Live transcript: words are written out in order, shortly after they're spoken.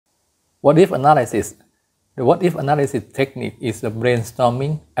What-if analysis. The what-if analysis technique is a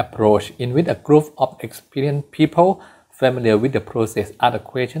brainstorming approach in which a group of experienced people familiar with the process ask a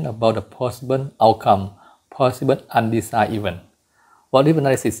question about a possible outcome, possible undesired event. What-if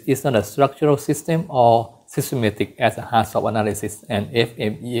analysis is not a structural system or systematic as a hard-soft analysis and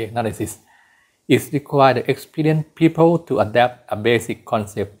FMEA analysis. It requires the experienced people to adapt a basic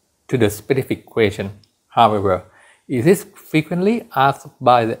concept to the specific question. However, it is frequently asked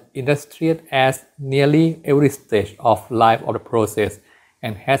by the industry at nearly every stage of life of the process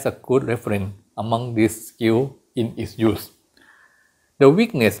and has a good reference among these skills in its use. The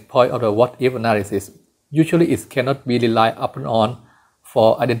weakness point of the what-if analysis usually is cannot be relied upon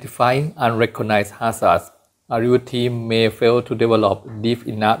for identifying unrecognized hazards. A review team may fail to develop deep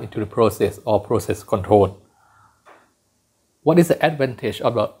enough into the process or process control. What is the advantage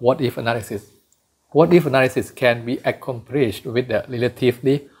of the what-if analysis? What-if analysis can be accomplished with a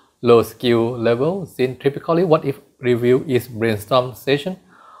relatively low skill level, since typically what-if review is brainstorm session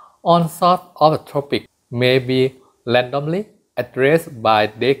on sort of a topic may be randomly addressed by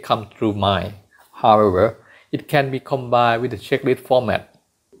they come through mind. However, it can be combined with the checklist format.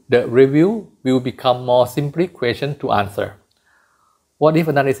 The review will become more simply question to answer. What-if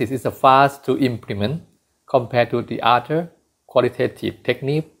analysis is fast to implement compared to the other qualitative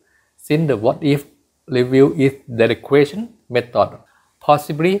technique, since the what-if review is direct question method,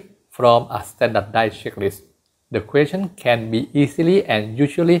 possibly from a standardized checklist. The question can be easily and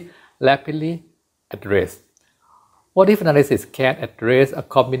usually rapidly addressed. What-if analysis can address a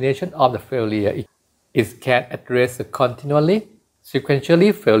combination of the failure. It can address the continually,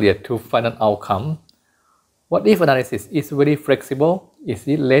 sequentially failure to find an outcome. What-if analysis is very flexible, is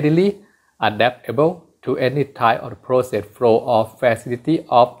readily adaptable to any type of process flow or facility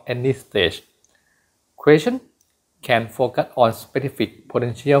of any stage. Question can focus on specific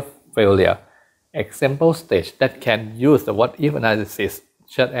potential failure. Example stage that can use the what-if analysis,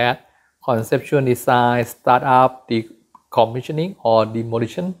 such as conceptual design, startup, decommissioning, or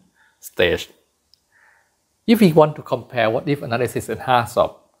demolition stage. If we want to compare what-if analysis and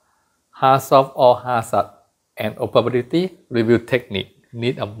hard-soft or hazard and probability review technique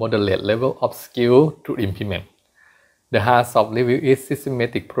need a moderate level of skill to implement. The hard-soft review is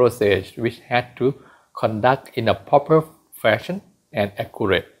systematic process which has to conduct in a proper fashion and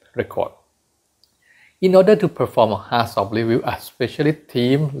accurate record. In order to perform a hard-soft review, a specialist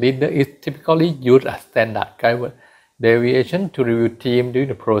team leader is typically use a standard guided deviation to review team during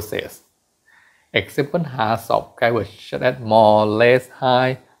the process. Example hard-soft guided such as more, less,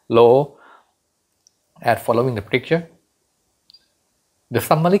 high, low, as following the picture. The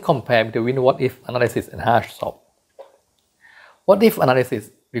summary compare between what-if analysis and hard-soft. What-if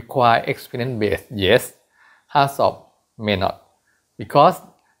analysis require experience-based, yes. Hard-soft may not, because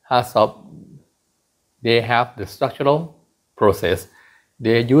hard-soft they have the structural process.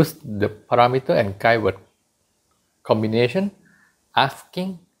 They use the parameter and keyword combination,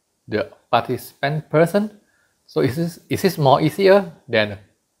 asking the participant person. So is this more easier than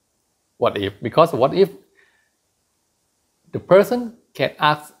what if? Because what if the person can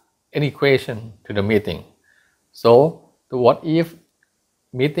ask any question to the meeting. So the what if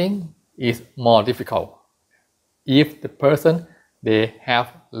meeting is more difficult if the person they have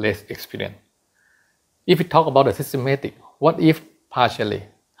less experience. If we talk about the systematic, what if partially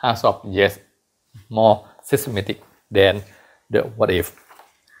hard-soft, yes, more systematic than the what if.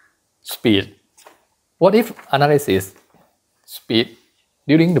 Speed. What if analysis speed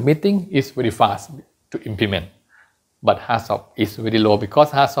during the meeting is very fast to implement, but hard-soft is very low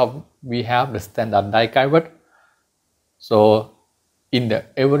because hard-soft we have the standard die keyword. So in the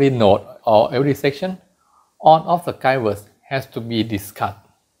every node or every section, all of the keywords has to be discussed.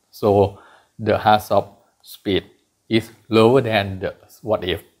 So the hard-soft speed is lower than the what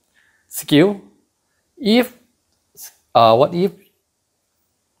if. Skill. If what if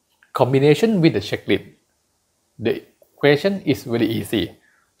combination with the checklist, the question is very easy.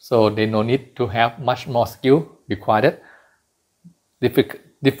 So they no need to have much more skill required.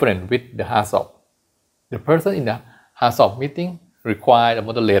 Different with the hard-soft. The person in the hard-soft meeting require a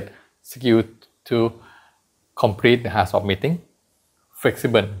moderate skill to complete the hard-soft meeting.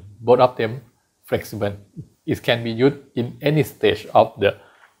 Flexible, both of them flexible. It can be used in any stage of the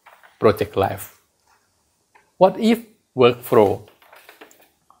project life. What if workflow?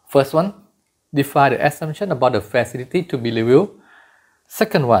 First one, define the assumption about the facility to be reviewed.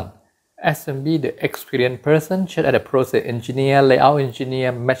 Second one, assemble the experienced person such as a process engineer, layout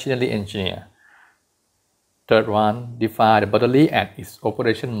engineer, machinery engineer. Third one, define the bodily and its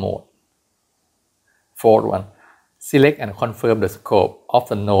operation mode. Fourth one, Select and confirm the scope of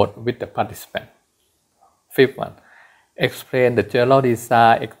the node with the participant. Fifth one, explain the general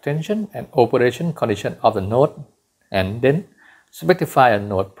design, extension, and operation condition of the node, and then specify a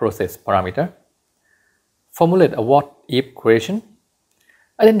node process parameter. Formulate a what-if question.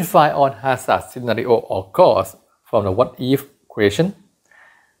 Identify all hazard scenario or cause from the what-if question.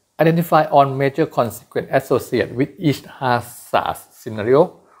 Identify all major consequences associated with each hazard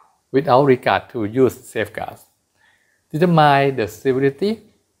scenario without regard to use safeguards. Determine the severity,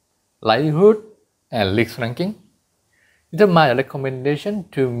 likelihood, and risk ranking. Determine a recommendation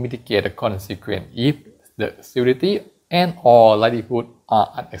to mitigate the consequence if the severity and or likelihood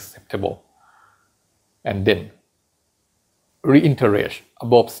are unacceptable. And then reiterate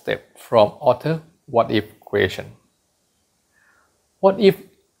above steps from author what-if question. What-if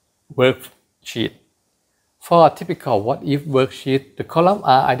worksheet. For a typical what-if worksheet, the columns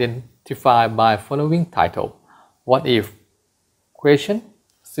are identified by following title: what if, question,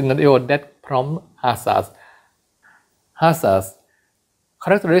 scenario that prompt hazards,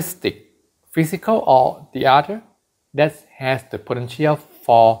 characteristic, physical or the other, that has the potential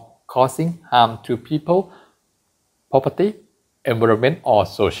for causing harm to people, property, environment or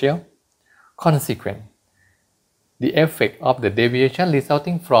social, consequence, the effect of the deviation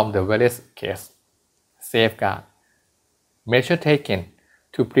resulting from the various cases, safeguard, measure taken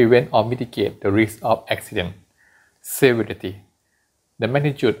to prevent or mitigate the risk of accident, severity, the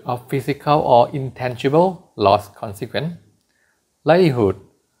magnitude of physical or intangible loss consequence, likelihood,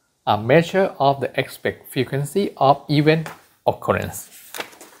 a measure of the expected frequency of event occurrence.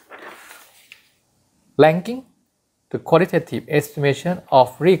 Ranking, the qualitative estimation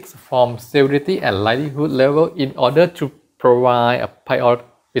of risks from severity and likelihood level in order to provide a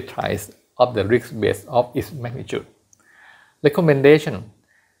prioritization of the risk based on its magnitude. Recommendation,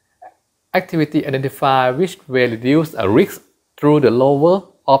 activity identify which will reduce a risk through the lower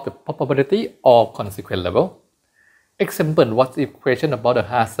of the probability or consequence level. Example, what if question about the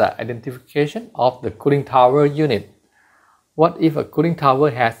hazard identification of the cooling tower unit? What if a cooling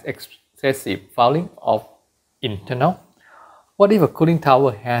tower has excessive fouling of internal? What if a cooling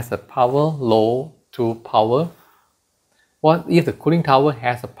tower has a power low to power? What if the cooling tower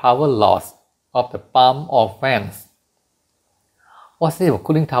has a power loss of the pump or fans? What if a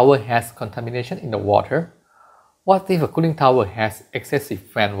cooling tower has contamination in the water? What if a cooling tower has excessive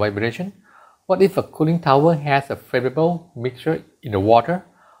fan vibration? What if a cooling tower has a favorable mixture in the water?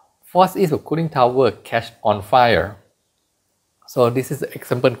 What if a cooling tower catch on fire? So this is the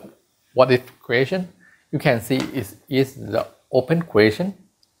example what if question. You can see is the open question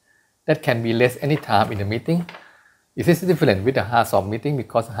that can be raised anytime in the meeting. It is different with the hazard meeting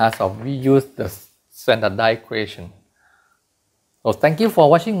because hazard we use the standardized question. So thank you for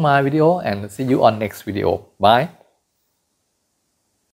watching my video and see you on next video. Bye.